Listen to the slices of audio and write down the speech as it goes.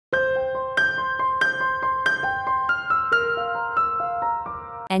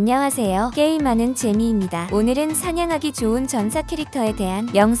안녕하세요. 게임하는 재미입니다. 오늘은 사냥하기 좋은 전사 캐릭터에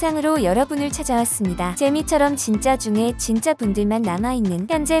대한 영상으로 여러분을 찾아왔습니다. 재미처럼 진짜 중에 진짜 분들만 남아있는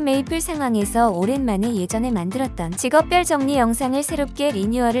현재 메이플 상황에서 오랜만에 예전에 만들었던 직업별 정리 영상을 새롭게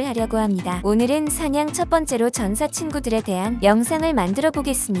리뉴얼을 하려고 합니다. 오늘은 사냥 첫 번째로 전사 친구들에 대한 영상을 만들어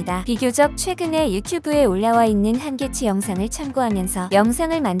보겠습니다. 비교적 최근에 유튜브에 올라와 있는 한계치 영상을 참고하면서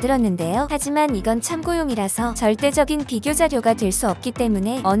영상을 만들었는데요. 하지만 이건 참고용이라서 절대적인 비교 자료가 될 수 없기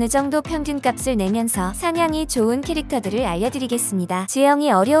때문에 어느 정도 평균값을 내면서 사냥이 좋은 캐릭터들을 알려드리겠습니다.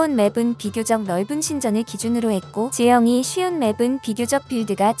 지형이 어려운 맵은 비교적 넓은 신전을 기준으로 했고, 지형이 쉬운 맵은 비교적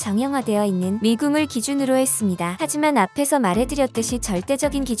빌드가 정형화되어 있는 미궁을 기준으로 했습니다. 하지만 앞에서 말해드렸듯이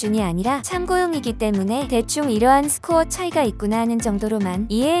절대적인 기준이 아니라 참고용이기 때문에 대충 이러한 스코어 차이가 있구나 하는 정도로만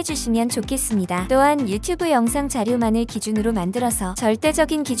이해해주시면 좋겠습니다. 또한 유튜브 영상 자료만을 기준으로 만들어서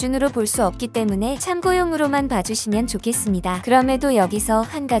절대적인 기준으로 볼 수 없기 때문에 참고용으로만 봐주시면 좋겠습니다. 그럼에도 여기서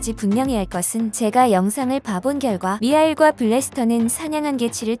한 가지 분명히 할 것은, 제가 영상을 봐본 결과 미하일과 블래스터는 사냥한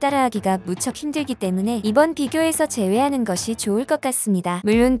개치를 따라하기가 무척 힘들기 때문에 이번 비교에서 제외하는 것이 좋을 것 같습니다.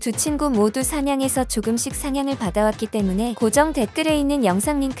 물론 두 친구 모두 사냥에서 조금씩 상향을 받아왔기 때문에 고정 댓글에 있는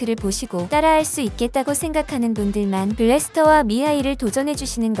영상 링크를 보시고 따라할 수 있겠다고 생각하는 분들만 블래스터와 미하일을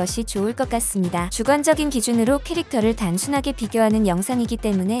도전해주시는 것이 좋을 것 같습니다. 주관적인 기준으로 캐릭터를 단순하게 비교하는 영상이기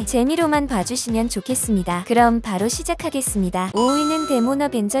때문에 재미로만 봐주시면 좋겠습니다. 그럼 바로 시작하겠습니다. 5위는 데몬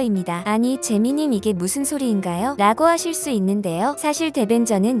어벤져입니다. 아니 재미님 이게 무슨 소리인가요? 라고 하실 수 있는데요. 사실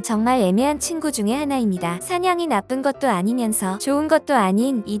데벤저는 정말 애매한 친구 중에 하나입니다. 사냥이 나쁜 것도 아니면서 좋은 것도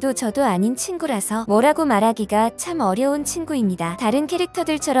아닌 이도 저도 아닌 친구라서 뭐라고 말하기가 참 어려운 친구입니다. 다른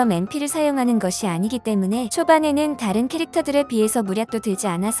캐릭터들처럼 MP를 사용하는 것이 아니기 때문에 초반에는 다른 캐릭터들에 비해서 무략도 들지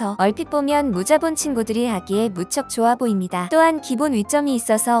않아서 얼핏 보면 무자본 친구들이 하기에 무척 좋아 보입니다. 또한 기본 위점이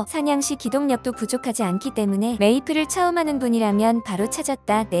있어서 사냥시 기동력도 부족하지 않기 때문에 메이플을 처음 하는 분이라면 바로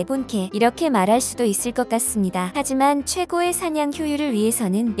찾았다 내본캐 이렇게 말할 수도 있을 것 같습니다. 하지만 최고의 사냥 효율을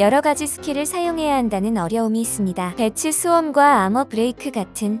위해서는 여러가지 스킬을 사용해야 한다는 어려움이 있습니다. 배치 수험과 아머 브레이크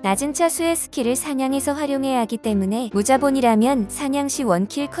같은 낮은 차수의 스킬을 사냥에서 활용해야 하기 때문에 무자본이라면 사냥시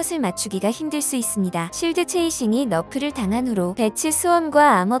원킬 컷을 맞추기가 힘들 수 있습니다. 실드 체이싱이 너프를 당한 후로 배치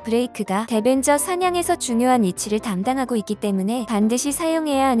수험과 아머 브레이크가 데벤저 사냥에서 중요한 위치를 담당하고 있기 때문에 반드시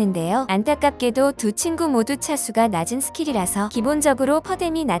사용해야 하는데요. 안타깝게도 두 친구 모두 차수가 낮은 스킬이라서 기본적으로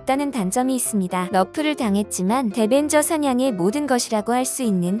퍼뎀이 낮다는 단점이 있습니다. 너프를 당했지만 데벤저 사냥의 모든 것이라고 할 수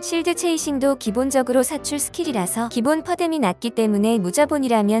있는 실드 체이싱도 기본적으로 사출 스킬이라서 기본 퍼뎀이 낮기 때문에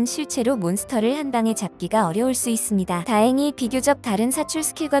무자본이라면 실제로 몬스터를 한 방에 잡기가 어려울 수 있습니다. 다행히 비교적 다른 사출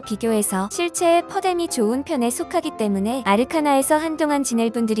스킬과 비교해서 실체의 퍼뎀이 좋은 편에 속하기 때문에 아르카나에서 한동안 지낼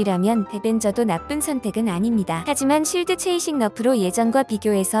분들이라면 데벤저도 나쁜 선택은 아닙니다. 하지만 실드 체이싱 너프로 예전과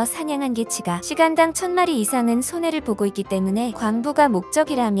비교해서 사냥한 개치가 시간당 1000마리 이상은 손해를 보고 있기 때문에 광부가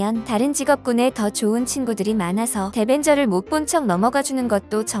목적이라면 다른 직업군에 더 좋은 친구들이 많아서 데벤저를 못 본 척 넘어가주는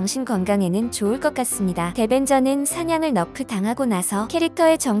것도 정신 건강에는 좋을 것 같습니다. 데벤저는 사냥을 너프 당하고 나서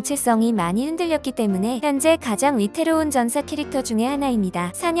캐릭터의 정체성이 많이 흔들렸기 때문에 현재 가장 위태로운 전사 캐릭터 중에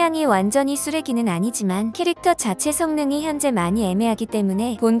하나입니다. 사냥이 완전히 쓰레기는 아니지만 캐릭터 자체 성능이 현재 많이 애매하기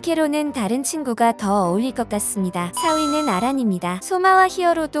때문에 본캐로는 다른 친구가 더 어울릴 것 같습니다. 4위는 아란입니다. 소마와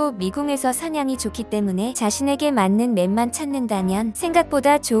히어로도 미궁에서 사냥이 좋기 때문에 자신에게 맞는 맵만 찾는다면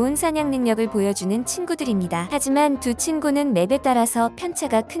생각보다 좋은 사냥 능력을 보여주는 친구들입니다. 하지만 두 친구는 맵에 따라서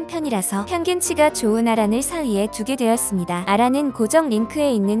편차가 큰 편이라서 평균치가 좋은 아란을 4위에 두게 되었습니다. 아란은 고정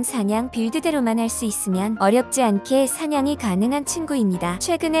링크에 있는 사냥 빌드대로만 할 수 있으면 어렵지 않게 사냥이 가능한 친구입니다.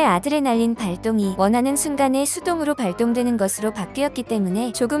 최근에 아드레날린 발동이 원하는 순간에 수동으로 발동되는 것으로 바뀌었기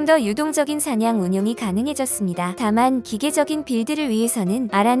때문에 조금 더 유동적인 사냥 운용이 가능해졌습니다. 다만 기계적인 빌드를 위해서는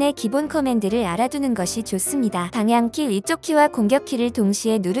아란의 기본 커맨드를 알아두는 것이 좋습니다. 방향키 위쪽 키와 공격 키를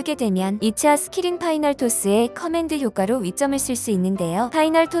동시에 누르게 되면 2차 스킬인 파이널 토스의 커맨드 효과로 위점을 쓸 수 있는데요.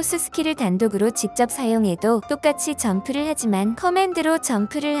 파이널 토스 스킬을 단독으로 직접 사용해도 똑같이 점프를 하지만 커맨드로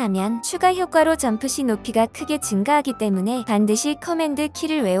점프를 하면 추가 효과로 점프 시 높이가 크게 증가하기 때문에 반드시 커맨드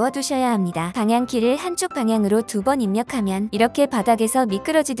키를 외워두셔야 합니다. 방향키를 한쪽 방향으로 2번 입력하면 이렇게 바닥에서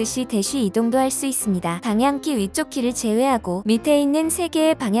미끄러지듯이 대쉬 이동도 할 수 있습니다. 방향키 위쪽 키를 제외하고 밑에 있는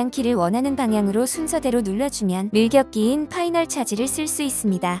 3개의 방향키를 원하는 방향으로 순서대로 눌러주면 밀격기인 파이널 차지를 쓸 수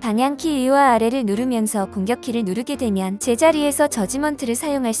있습니다. 방향키 위와 아래를 누르면서 공격키를 누르게 되면 제자리에서 저지먼트를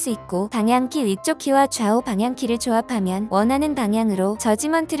사용할 수 있고, 방향키 위쪽 키와 좌우 방향키를 조합하면 원하는 방향으로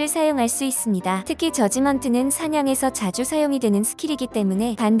저지먼트를 사용할 수 있습니다. 특히 저지먼트는 사냥에서 자주 사용이 되는 스킬이기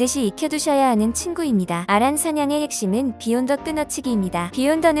때문에 반드시 익혀두셔야 하는 친구입니다. 아란 사냥의 핵심은 비욘더 끊어치기입니다.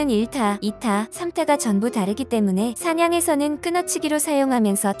 비욘더는 1타, 2타, 3타가 전부 다르기 때문에 사냥에서는 끊어치기로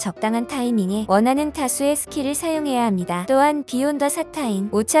사용하면서 적당한 타이밍에 원하는 타수의 스킬을 사용해야 합니다. 또한 비욘더 사타인,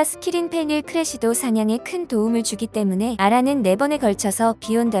 5차 스킬인 펜일 크래시도 사냥에 큰 도움을 주기 때문에 아라는 4번에 걸쳐서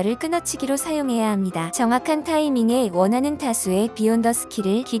비욘더를 끊어치기로 사용해야 합니다. 정확한 타이밍에 원하는 타수의 비욘더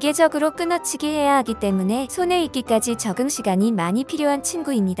스킬을 기계적으로 끊어치기 해야 하기 때문에 손에 익기까지 적응 시간이 많이 필요한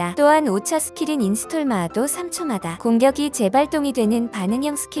친구입니다. 또한 5차 스킬인 인스톨마도 3초마다 공격이 재발동이 되는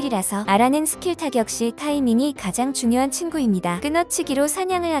반응형 스킬이라서 아라는 스킬 타격 시 타이밍이 가장 중요한 친구입니다. 끊어치기로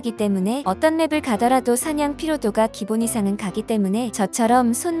사냥을 하기 때문에 어떤 맵을 가더라도 사냥 피로도가 기본 이상은 가기 때문에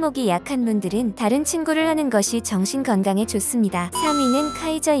저처럼 손목이 약한 분들은 다른 친구를 하는 것이 정신 건강에 좋습니다. 3위는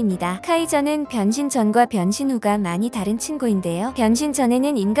카이저입니다. 카이저는 변신 전과 변신 후가 많이 다른 친구인데요. 변신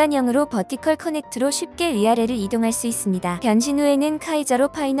전에는 인간형으로 버티컬 커넥트로 쉽게 위아래를 이동할 수 있습니다. 변신 후에는 카이저로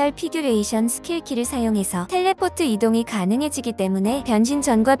파이널 피규레이션 스킬키를 사용해서 텔레포트 이동이 가능해지기 때문에 변신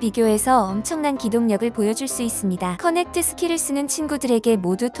전과 비교해서 엄청난 기동력을 보여줄 수 있습니다. 커넥트 스킬을 쓰는 친구들에게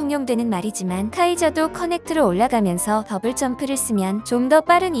모두 통용되는 말이지만 카이저도 커넥트로 올라가면서 더블 점프를 쓰면 좀 더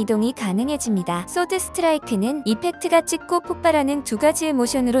빠른 이동이 가능해집니다. 소드 스트라이크는 이펙트가 찍고 폭발하는 두 가지의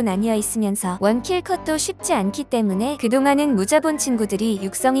모션으로 나뉘어 있으면서 원킬 컷도 쉽지 않기 때문에 그동안은 무자본 친구들이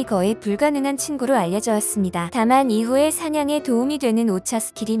육성이 거의 불가능한 친구로 알려져 왔습니다. 다만 이후에 사냥에 도움이 되는 5차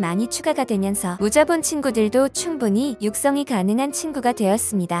스킬이 많이 추가가 되면서 무자본 친구들도 충분히 육성이 가능한 친구가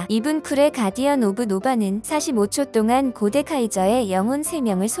되었습니다. 이븐쿨의 가디언 오브 노바는 45초 동안 고대 카이저의 영혼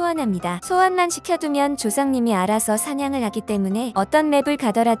 3명을 소환합니다. 소환만 시켜두면 조상님이 알아서 사냥을 하기 때문에 어떤 맵을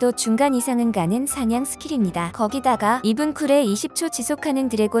가더라도 중간 이상은 가는 사냥 스킬입니다. 거기다가 이븐쿨에 20초 지속하는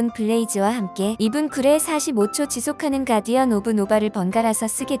드래곤 블레이즈와 함께 이븐쿨에 45초 지속하는 가디언 오브 노바를 번갈아서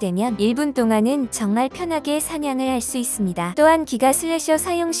쓰게 되면 1분 동안은 정말 편하게 사냥을 할 수 있습니다. 또한 기가 슬래셔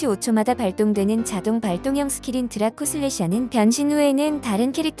사용 시 5초마다 발동되는 자동 발동형 스킬인 드라코 슬래셔는 변신 후에는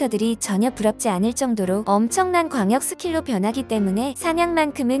다른 캐릭터들이 전혀 부럽지 않을 정도로 엄청난 광역 스킬로 변하기 때문에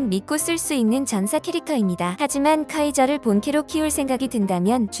사냥만큼은 믿고 쓸 수 있는 전사 캐릭터입니다. 하지만 카이저를 본캐로 키울 생각이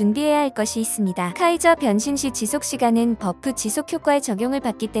든다면 준비해야 할 것이 있습니다. 카이저 변신 시 지속 시간은 버프 지속 효과의 적용을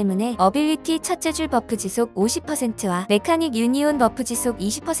받기 때문에 어빌리티 첫째 줄 버프 지속 50%와 메카닉 유니온 버프 지속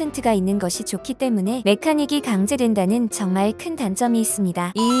 20%가 있는 것이 좋기 때문에 메카닉이 강제된다는 정말 큰 단점이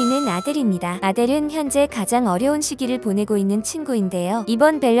있습니다. 2위는 아델입니다. 아델은 현재 가장 어려운 시기를 보내고 있는 친구인데요.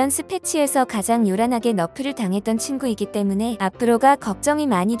 이번 밸런스 패치에서 가장 요란하게 너프를 당했던 친구이기 때문에 앞으로가 걱정이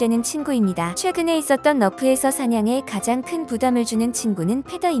많이 되는 친구입니다. 최근에 있었던 너프에서 사냥에 가장 큰 부담을 주는 친구는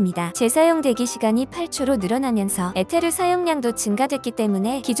패더입니다. 재사용 대기 시간이 8초로 늘어나면서 에테르 사용량도 증가됐기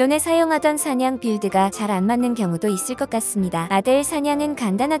때문에 기존에 사용하던 사냥 빌드가 잘 안 맞는 경우도 있을 것 같습니다. 아델 사냥은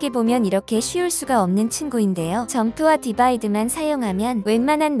간단하게 보면 이렇게 쉬울 수가 없는 친구인데요. 점프와 디바이드만 사용하면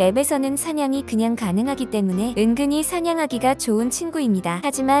웬만한 맵에서는 사냥이 그냥 가능하기 때문에 은근히 사냥하기가 좋은 친구입니다.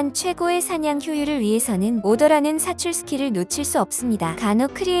 하지만 최고의 사냥 효율을 위해서는 오더라는 사출 스킬을 놓칠 수 없습니다.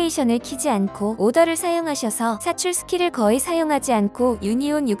 간혹 크리에이션을 키지 않고 오더를 사용하셔서 사출 스킬을 거의 사용하지 않고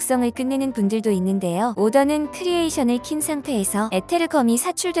유니온 육성을 끝내는 분들도 있는데요. 오더는 크리에이션을 킨 상태에서 에테르검이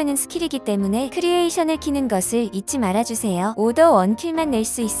사출되는 스킬이기 때문에 크리에이션을 키는 것을 잊지 말아주세요. 오더 원킬만 낼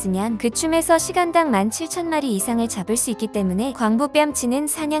수 있으면 그 춤에서 시간당 17,000마리 이상을 잡을 수 있기 때문에 광부 뺨치는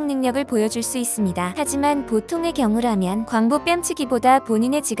사냥 능력을 보여줄 수 있습니다. 하지만 보통의 경우라면 광부 뺨치기보다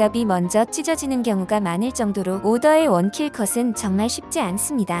본인의 지갑이 먼저 찢어지는 경우가 많을 정도로 오더의 원킬 컷은 정말 쉽지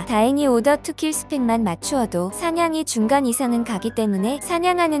않습니다. 다행히 오더 2킬 스펙만 맞추어도 사냥이 중간 이상은 가기 때문에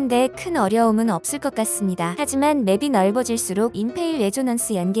사냥하는데 큰 어려움은 없을 것 같습니다. 하지만 맵이 넓어질수록 임페일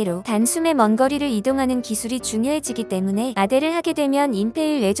레조넌스 연계로 단숨에 먼 거리를 이동하는 기술이 중요해지기 때문에 아델을 하게 되면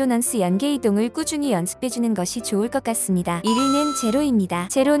임페일 레조넌스 연계 이동을 꾸준히 연습해주는 것이 좋을 것 같습니다. 1위는 제로입니다.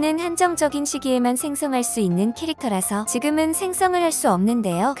 제로는 한정적인 시기에만 생성할 수 있는 캐릭터라서 지금은 생성을 할 수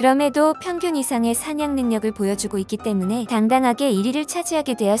없는데요. 그럼에도 평균 이상의 사냥 능력을 보여주고 있기 때문에 당당하게 1위를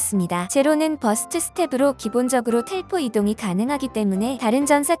차지하게 되었습니다. 제로는 버스트 스텝으로 기본적으로 텔포 이동이 가능하기 때문에 다른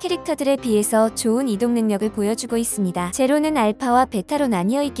전사 캐릭터들에 비해서 좋은 이동 능력을 보여주고 있습니다. 제로는 알파와 베타로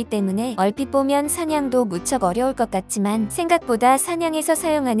나뉘어 있기 때문에 얼핏 보면 사냥도 무척 어려울 것 같지만 생각보다 사냥에서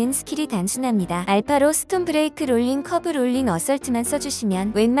사용하는 스킬이 단순합니다. 알파로 스톤 브레이크 롤링, 커브 롤링, 어설트만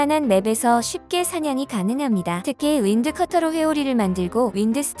써주시면 웬만한 맵에서 쉽게 사냥이 가능합니다. 특히 윈드 커터로 회오리를 만들고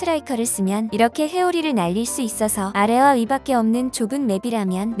윈드 스트라이커를 쓰면 이렇게 회오리를 날릴 수 있어서 아래와 위밖에 없는 좁은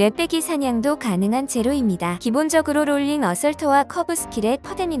맵이라면 맵배기 사냥도 가능한 제로입니다. 기본적으로 롤링, 어설터와 커브 스킬의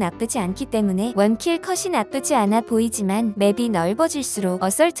퍼뎀이 나쁘지 않기 때문에 원킬 컷이 나쁘지 않아 보이지만 맵이 넓어질수록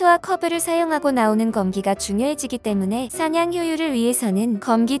어설트와 커브를 사용하고 나오는 검기가 중요해지기 때문에 사냥 효율을 위해서는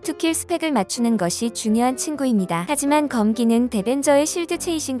검기 2킬 스펙을 맞추는 것이 중요한 친구입니다. 하지만 검기는 데벤저의 실드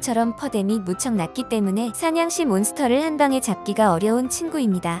체이싱처럼 퍼뎀이 무척 낮기 때문에 사냥 시 몬스터를 한 방에 잡기가 어려운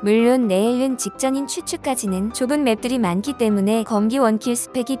친구입니다. 물론 레일은 직전인 추추까지는 좁은 맵들이 많기 때문에 검기 원킬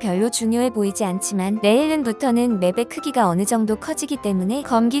스펙이 별로 중요해 보이지 않지만 레일은부터는 맵의 크기가 어느 정도 커지기 때문에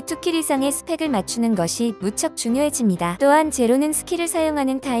검기 2킬 이상의 스펙을 맞추는 것이 무척 중요해집니다. 또한 제로는 스킬을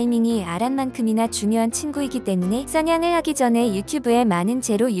사용하는 타이밍이 아란만큼이나 중요한 친구이기 때문에 사냥을 하기 전에 유튜브에 많은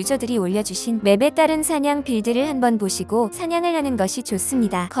제로 유저들이 올려주신 맵에 따른 사냥 빌드를 한번 보시고 사냥을 하는 것이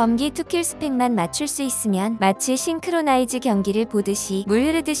좋습니다. 검기 2킬 스펙만 맞출 수 있으면 마치 싱크로나이즈 경기를 보듯이 물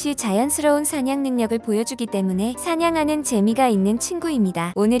흐르듯이 자연스러운 사냥 능력을 보여주기 때문에 사냥하는 재미가 있는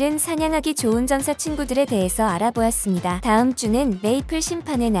친구입니다. 오늘은 사냥하기 좋은 전사 친구들에 대해서 알아보았습니다. 다음 주는 메이플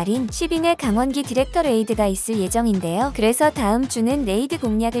심판의 날인 10인의 강원기 디렉터 레이드가 있을 예정인데요. 그래서 다음 주는 레이드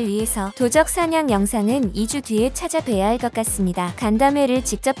공략을 위해서 도적 사냥 영상은 2주 뒤에 찾아뵈야 할 것 같습니다. 간담회를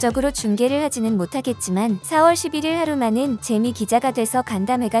직접적으로 중계를 하지는 못하겠지만 4월 11일 하루만은 재미 기자가 돼서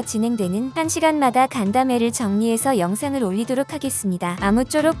간담회가 진행되는 1시간마다 간담회를 정리해서 영상을 올리도록 하겠습니다.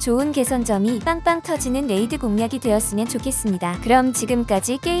 아무쪼록 좋은 개선점이 빵빵 터지는 레이드 공략이 되었으면 좋겠습니다. 그럼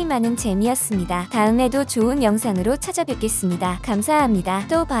지금까지 게임하는 재미였습니다. 다음에도 좋은 영상으로 찾아뵙겠습니다. 감사합니다.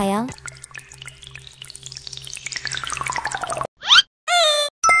 또 봐요.